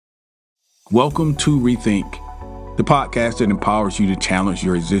Welcome to Rethink, the podcast that empowers you to challenge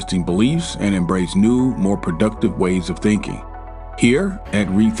your existing beliefs and embrace new, more productive ways of thinking. Here at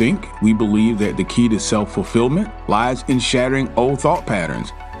Rethink, we believe that the key to self-fulfillment lies in shattering old thought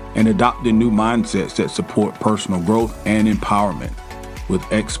patterns and adopting new mindsets that support personal growth and empowerment. With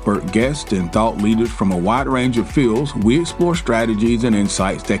expert guests and thought leaders from a wide range of fields, we explore strategies and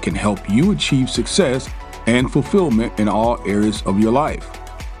insights that can help you achieve success and fulfillment in all areas of your life.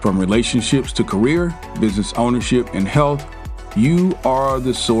 From relationships to career, business ownership, and health, you are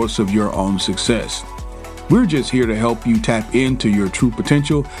the source of your own success. We're just here to help you tap into your true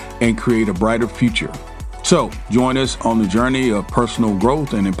potential and create a brighter future. So join us on the journey of personal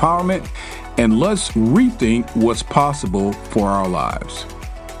growth and empowerment, and let's rethink what's possible for our lives.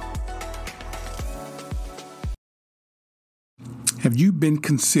 Have you been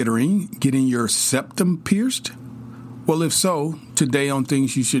considering getting your septum pierced? Well, if so, today on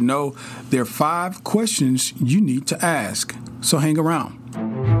Things You Should Know, there are 5 questions you need to ask. So hang around.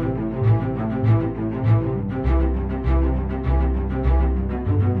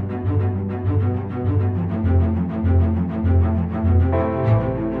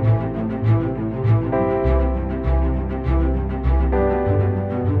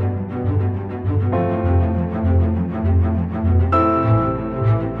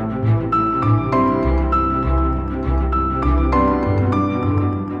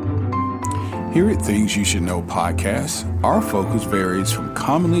 Here at Things You Should Know podcast, our focus varies from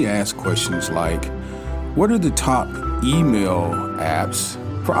commonly asked questions like, what are the top email apps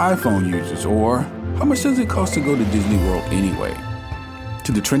for iPhone users? Or how much does it cost to go to Disney World anyway?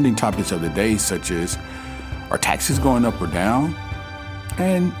 To the trending topics of the day, such as, are taxes going up or down?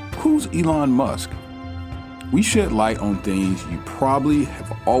 And who's Elon Musk? We shed light on things you probably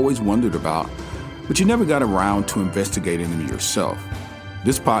have always wondered about, but you never got around to investigating them yourself.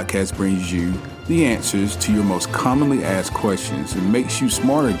 This podcast brings you the answers to your most commonly asked questions and makes you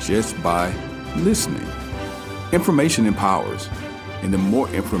smarter just by listening. Information empowers, and the more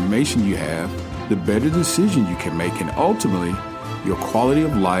information you have, the better decision you can make, and ultimately, your quality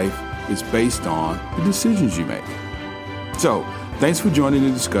of life is based on the decisions you make. So, thanks for joining the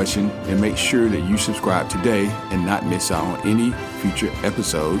discussion, and make sure that you subscribe today and not miss out on any future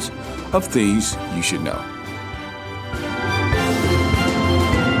episodes of Things You Should Know.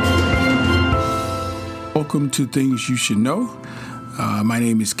 Welcome to Things You Should Know. My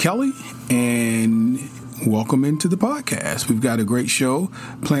name is Kelly, and welcome into the podcast. We've got a great show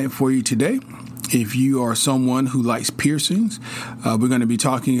planned for you today. If you are someone who likes piercings, we're going to be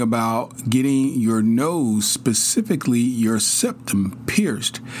talking about getting your nose, specifically your septum,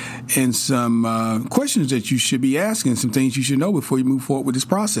 pierced, and some questions that you should be asking, some things you should know before you move forward with this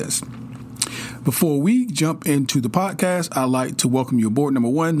process. Before we jump into the podcast, I'd like to welcome you aboard, number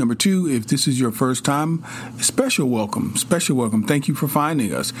 1. Number 2, if this is your first time, special welcome. Thank you for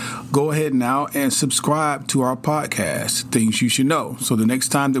finding us. Go ahead now and subscribe to our podcast, Things You Should Know. So the next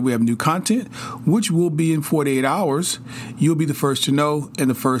time that we have new content, which will be in 48 hours, you'll be the first to know and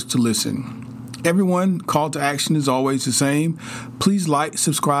the first to listen. Everyone, call to action is always the same. Please like,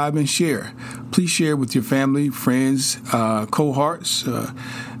 subscribe, and share. Please share with your family, friends, cohorts,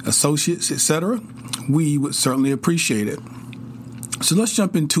 associates, etc. We would certainly appreciate it. So let's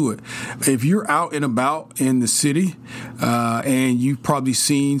jump into it. If you're out and about in the city, and you've probably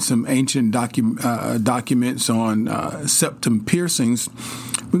seen some ancient documents on septum piercings,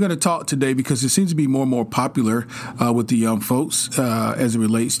 we're going to talk today because it seems to be more and more popular with the young folks as it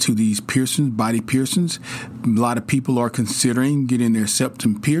relates to these piercings, body piercings. A lot of people are considering getting their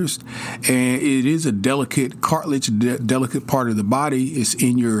septum pierced, and it is a delicate cartilage, delicate part of the body. It's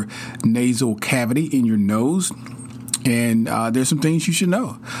in your nasal cavity, in your nose, and there's some things you should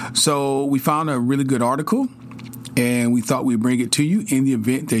know. So we found a really good article, and we thought we'd bring it to you in the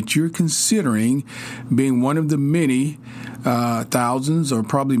event that you're considering being one of the many thousands or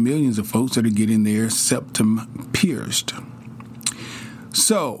probably millions of folks that are getting their septum pierced.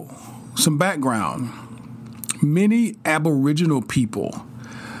 So, some background. Many Aboriginal people,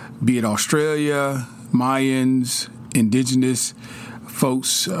 be it Australia, Mayans, indigenous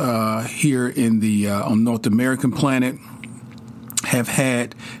folks here in the on North American planet, have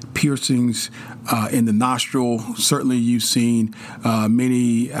had piercings in the nostril. Certainly you've seen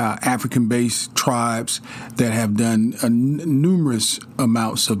many African-based tribes that have done numerous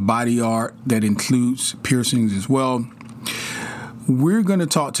amounts of body art that includes piercings as well. We're going to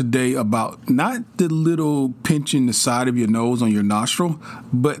talk today about not the little pinch in the side of your nose on your nostril,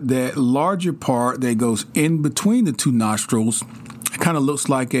 but that larger part that goes in between the two nostrils. It kind of looks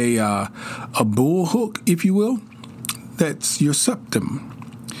like a bull hook, if you will. That's your septum.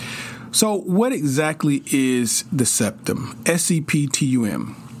 So what exactly is the septum?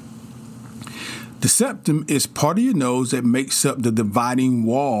 S-E-P-T-U-M. The septum is part of your nose that makes up the dividing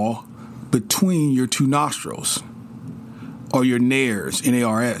wall between your two nostrils, or your nares,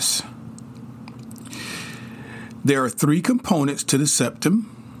 N-A-R-S. There are three components to the septum.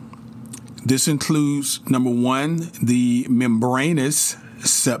 This includes, number one, the membranous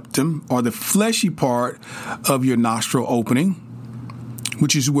septum, or the fleshy part of your nostril opening,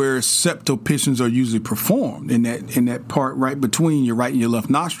 which is where septal piercings are usually performed, in that part right between your right and your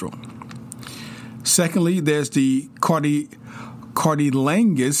left nostril. Secondly, there's the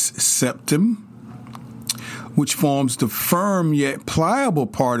cartilaginous septum, which forms the firm yet pliable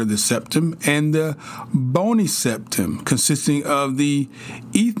part of the septum, and the bony septum, consisting of the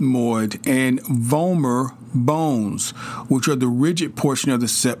ethmoid and vomer bones, which are the rigid portion of the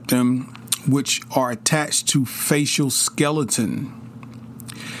septum, which are attached to facial skeleton.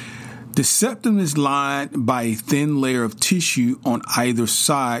 The septum is lined by a thin layer of tissue on either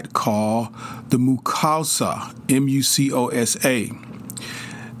side called the mucosa, M-U-C-O-S-A.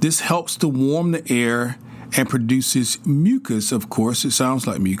 This helps to warm the air and produces mucus, of course, it sounds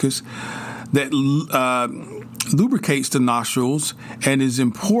like mucus, that lubricates the nostrils and is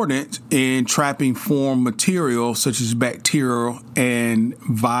important in trapping foreign material such as bacteria and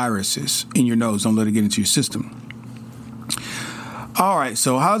viruses in your nose. Don't let it get into your system. All right,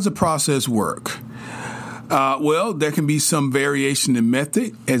 so how does the process work? Well, there can be some variation in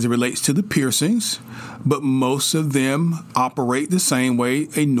method as it relates to the piercings, but most of them operate the same way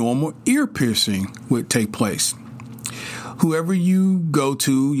a normal ear piercing would take place. Whoever you go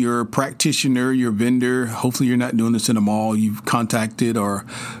to, your practitioner, your vendor, hopefully you're not doing this in a mall, you've contacted or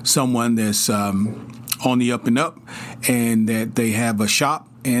someone that's on the up and up, and that they have a shop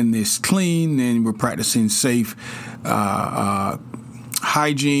and it's clean and we're practicing safe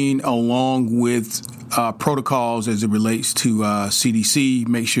hygiene along with protocols as it relates to CDC.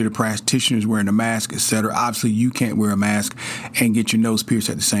 Make sure the practitioner is wearing a mask, etc. Obviously, you can't wear a mask and get your nose pierced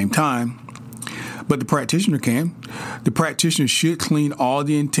at the same time, but the practitioner can. The practitioner should clean all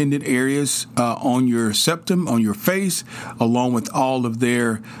the intended areas on your septum, on your face, along with all of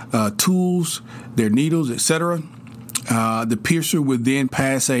their tools, their needles, etc. The piercer would then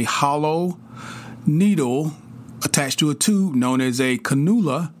pass a hollow needle attached to a tube known as a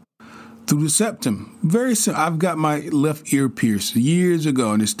cannula through the septum. Very simple. I've got my left ear pierced years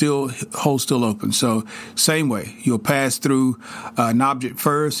ago, and hole's still open. So same way, you'll pass through an object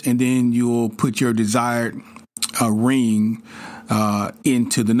first, and then you'll put your desired ring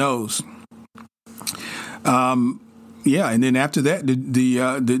into the nose. And then after that,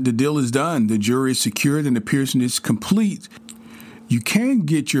 the deal is done. The jury is secured, and the piercing is complete. You can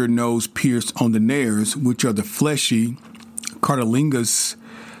get your nose pierced on the nares, which are the fleshy cartilaginous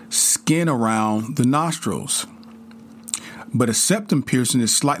skin around the nostrils. But a septum piercing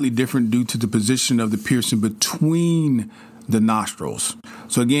is slightly different due to the position of the piercing between the nostrils.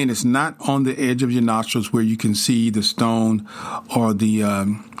 So again, it's not on the edge of your nostrils where you can see the stone or the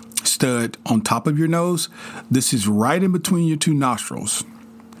stud on top of your nose. This is right in between your two nostrils.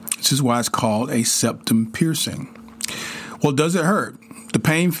 This is why it's called a septum piercing. Well, does it hurt? The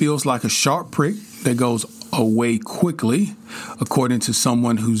pain feels like a sharp prick that goes away quickly, according to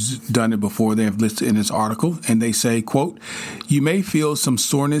someone who's done it before. They have listed in this article, and they say, quote, "You may feel some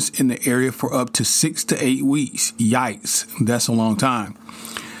soreness in the area for up to 6 to 8 weeks. Yikes, that's a long time.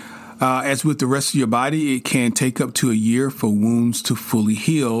 As with the rest of your body, it can take up to a year for wounds to fully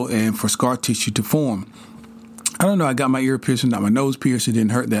heal and for scar tissue to form." I don't know. I got my ear pierced, not my nose pierced. It didn't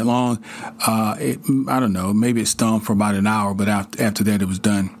hurt that long. I don't know. Maybe it stung for about an hour, but after that, it was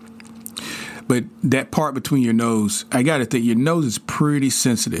done. But that part between your nose, I got to think your nose is pretty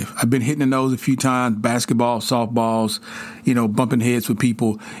sensitive. I've been hitting the nose a few times, basketball, softballs, bumping heads with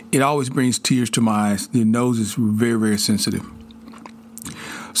people. It always brings tears to my eyes. The nose is very, very sensitive.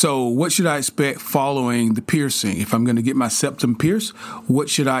 So what should I expect following the piercing? If I'm going to get my septum pierced, what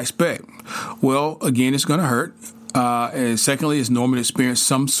should I expect? Well, again, it's going to hurt. And secondly, it's normal to experience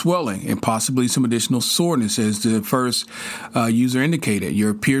some swelling and possibly some additional soreness, as the first user indicated.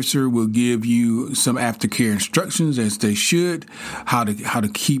 Your piercer will give you some aftercare instructions, as they should, how to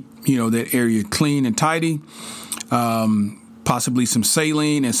keep that area clean and tidy. Possibly some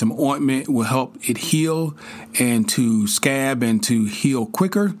saline and some ointment will help it heal and to scab and to heal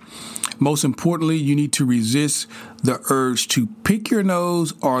quicker. Most importantly, you need to resist the urge to pick your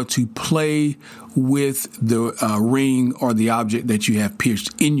nose or to play with the ring or the object that you have pierced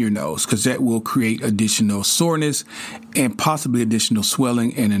in your nose, because that will create additional soreness and possibly additional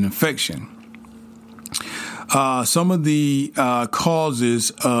swelling and an infection. Some of the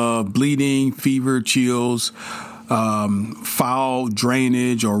causes of bleeding, fever, chills, foul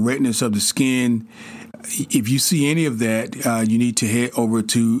drainage, or redness of the skin. If you see any of that, you need to head over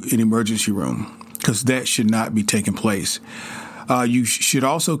to an emergency room because that should not be taking place. You should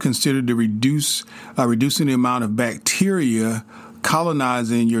also consider to reducing the amount of bacteria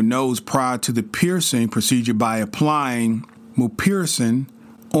colonizing your nose prior to the piercing procedure by applying mupirocin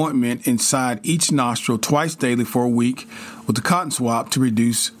ointment inside each nostril twice daily for a week with a cotton swab to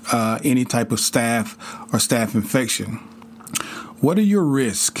reduce any type of staph or staph infection. What are your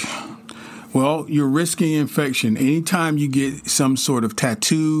risks? Well, you're risking infection. Anytime you get some sort of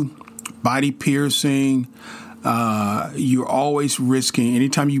tattoo, body piercing, you're always risking.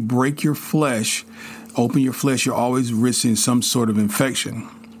 Anytime you break your flesh, open your flesh, you're always risking some sort of infection.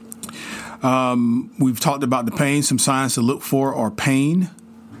 We've talked about the pain. Some signs to look for are pain.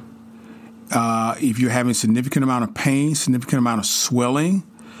 If you're having significant amount of pain, significant amount of swelling,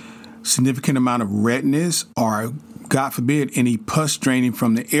 significant amount of redness, or God forbid, any pus draining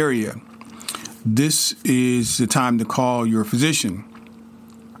from the area, this is the time to call your physician.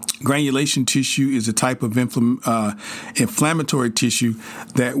 Granulation tissue is a type of inflammatory tissue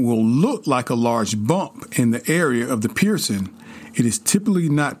that will look like a large bump in the area of the piercing. It is typically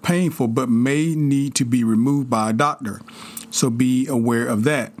not painful, but may need to be removed by a doctor. So be aware of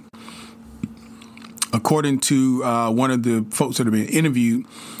that. According to one of the folks that have been interviewed,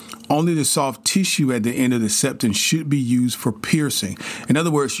 only the soft tissue at the end of the septum should be used for piercing. In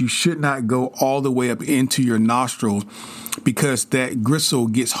other words, you should not go all the way up into your nostril because that gristle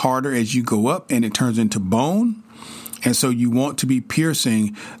gets harder as you go up and it turns into bone. And so you want to be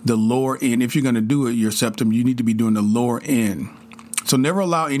piercing the lower end. If you're going to do it, your septum, you need to be doing the lower end. So never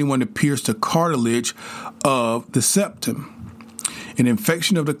allow anyone to pierce the cartilage of the septum. An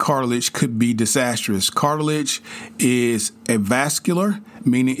infection of the cartilage could be disastrous. Cartilage is avascular,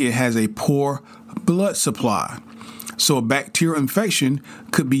 meaning it has a poor blood supply. So a bacterial infection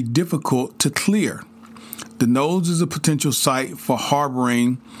could be difficult to clear. The nose is a potential site for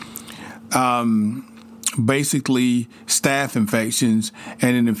harboring basically staph infections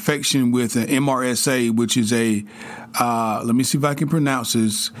and an infection with an MRSA, which is a, let me see if I can pronounce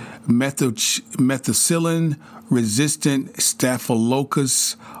this, methicillin-resistant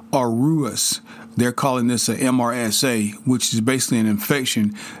Staphylococcus aureus. They're calling this a MRSA, which is basically an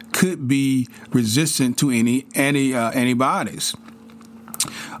infection, could be resistant to any antibiotics.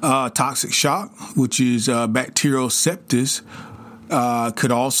 Toxic shock, which is bacterial sepsis,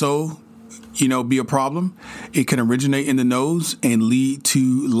 could also be a problem. It can originate in the nose and lead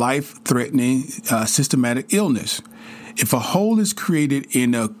to life-threatening systematic illness. If a hole is created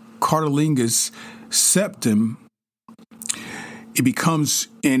in a cartilaginous septum, it becomes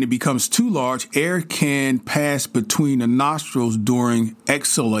too large, air can pass between the nostrils during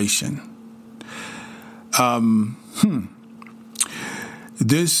exhalation.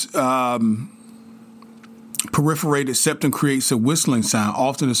 This perforated septum creates a whistling sound,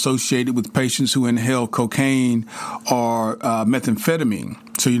 often associated with patients who inhale cocaine or methamphetamine.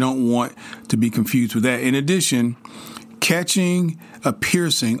 So you don't want to be confused with that. In addition, catching a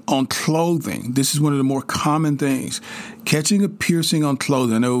piercing on clothing. This is one of the more common things. Catching a piercing on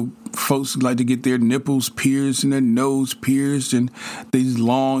clothing. I know folks like to get their nipples pierced and their nose pierced and these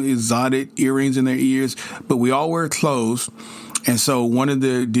long exotic earrings in their ears, but we all wear clothes. And so one of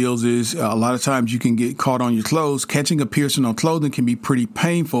the deals is a lot of times you can get caught on your clothes. Catching a piercing on clothing can be pretty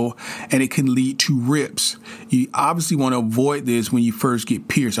painful and it can lead to rips. You obviously want to avoid this when you first get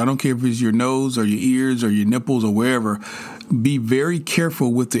pierced. I don't care if it's your nose or your ears or your nipples or wherever. Be very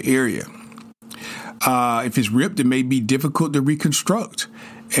careful with the area. If it's ripped, it may be difficult to reconstruct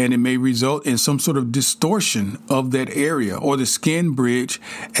and it may result in some sort of distortion of that area, or the skin bridge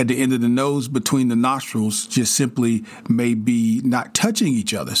at the end of the nose between the nostrils just simply may be not touching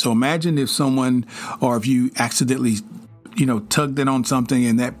each other. So imagine if someone, or if you accidentally tugged in on something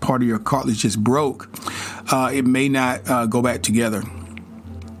and that part of your cartilage just broke, it may not go back together.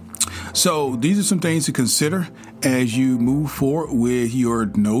 So these are some things to consider as you move forward with your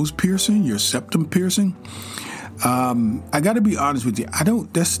nose piercing, your septum piercing. I got to be honest with you.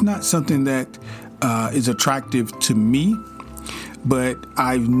 That's not something that is attractive to me, but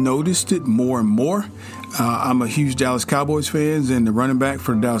I've noticed it more and more. I'm a huge Dallas Cowboys fan, and the running back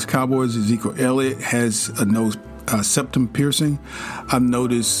for the Dallas Cowboys, Ezekiel Elliott, has a nose septum piercing. I've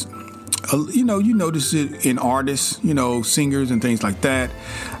noticed, you notice it in artists, singers and things like that.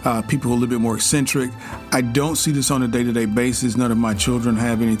 People who are a little bit more eccentric. I don't see this on a day-to-day basis. None of my children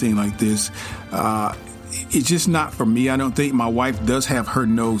have anything like this. it's just not for me. I don't think. My wife does have her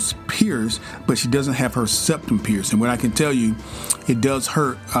nose pierced, but she doesn't have her septum pierced. And what I can tell you, it does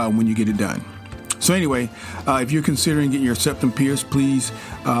hurt when you get it done. So anyway, if you're considering getting your septum pierced, please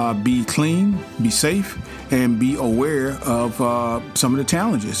be clean, be safe, and be aware of some of the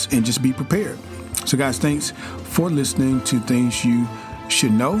challenges, and just be prepared. So guys, thanks for listening to Things You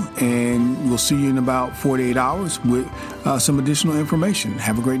Should Know, and we'll see you in about 48 hours with some additional information.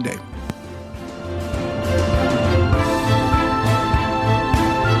 Have a great day.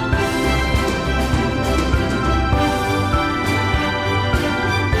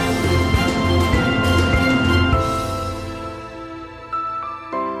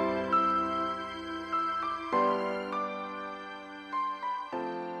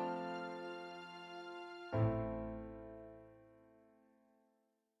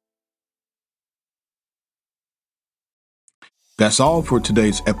 That's all for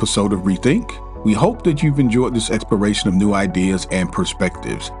today's episode of Rethink. We hope that you've enjoyed this exploration of new ideas and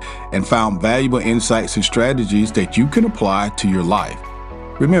perspectives and found valuable insights and strategies that you can apply to your life.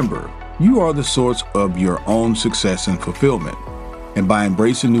 Remember, you are the source of your own success and fulfillment. And by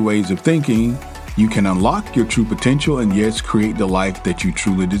embracing new ways of thinking, you can unlock your true potential and yes, create the life that you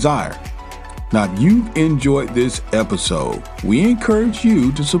truly desire. Now, if you've enjoyed this episode, we encourage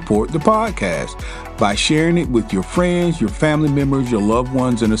you to support the podcast by sharing it with your friends, your family members, your loved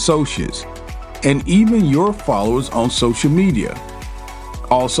ones, and associates, and even your followers on social media.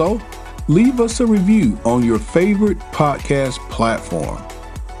 Also, leave us a review on your favorite podcast platform.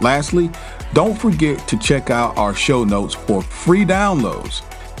 Lastly, don't forget to check out our show notes for free downloads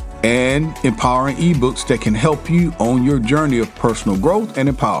and empowering ebooks that can help you on your journey of personal growth and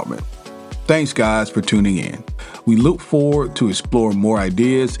empowerment. Thanks, guys, for tuning in. We look forward to exploring more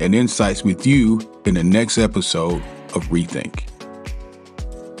ideas and insights with you in the next episode of Rethink.